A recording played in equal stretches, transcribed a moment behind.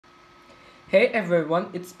Hey everyone,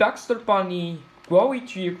 it's Baxter Bunny, Glowy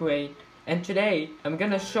to Ukraine, and today I'm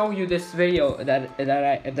gonna show you this video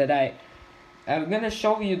I'm gonna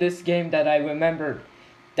show you this game that I remember,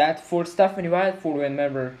 that for Stephanie White will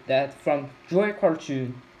remember, that from Joy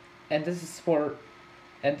Cartoon, and this is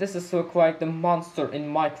look like the monster in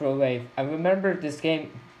microwave. I remember this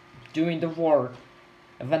game during the war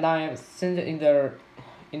when I am sitting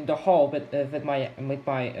in the hall with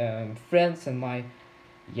my friends and my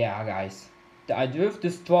guys. I drew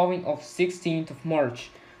this drawing of 16th of March.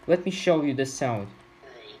 Let me show you the sound.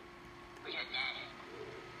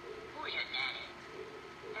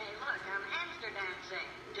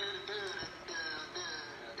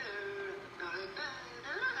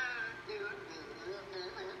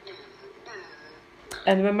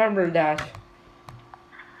 And remember that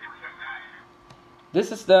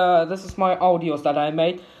this is my audios that I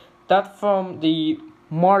made, that from the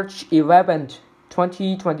March 11th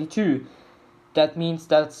 2022. That means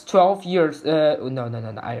that's 12 years, I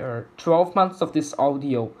 12 months of this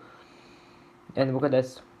audio. And look at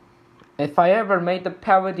this. If I ever made the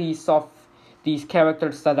parodies of these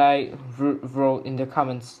characters that I wrote in the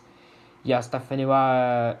comments, yeah, Stephanie,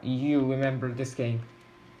 you remember this game.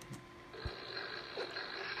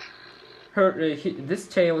 This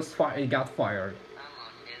tail is got fired.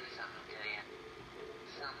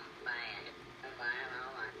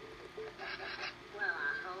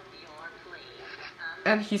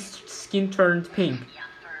 And his skin turned pink.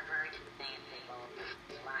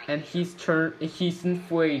 And he's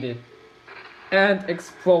inflated. And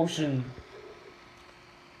explosion.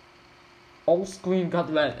 All screen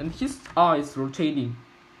got red and his eyes rotating.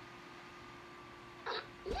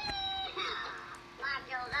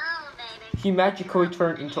 He magically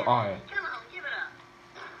turned into iron.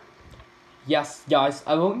 Yes, guys,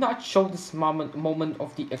 I will not show this moment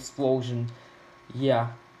of the explosion. Yeah,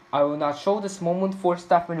 I will not show this moment for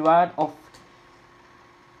Stephanie White of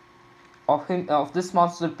this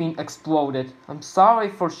monster being exploded. I'm sorry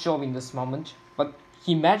for showing this moment, but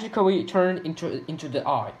he magically turned into the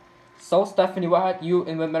eye. So Stephanie White, you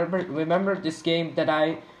remember this game that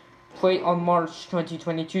I played on March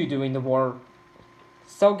 2022 during the war.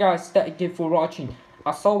 So guys, thank you for watching.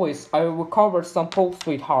 As always, I will cover some posts,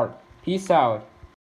 sweetheart. Peace out.